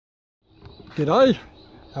G'day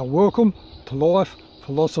and welcome to life,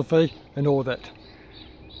 philosophy and all that.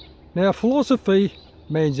 Now philosophy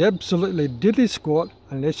means absolutely diddly squat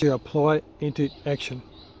unless you apply it into action.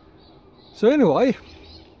 So anyway,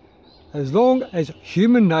 as long as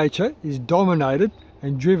human nature is dominated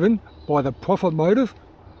and driven by the profit motive,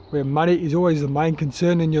 where money is always the main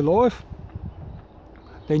concern in your life,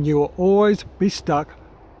 then you will always be stuck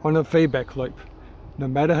on a feedback loop, no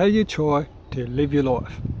matter how you try to live your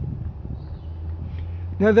life.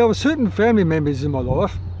 Now there were certain family members in my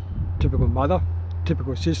life, typical mother,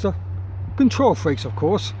 typical sister, control freaks of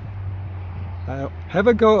course. They have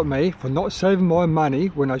a go at me for not saving my money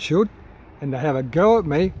when I should, and they have a go at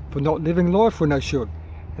me for not living life when I should,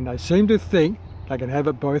 and they seem to think they can have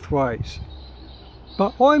it both ways.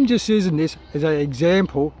 But I'm just using this as an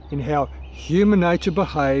example in how human nature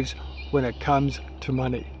behaves when it comes to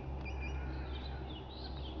money.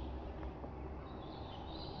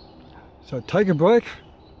 So take a break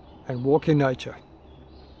and walk in nature.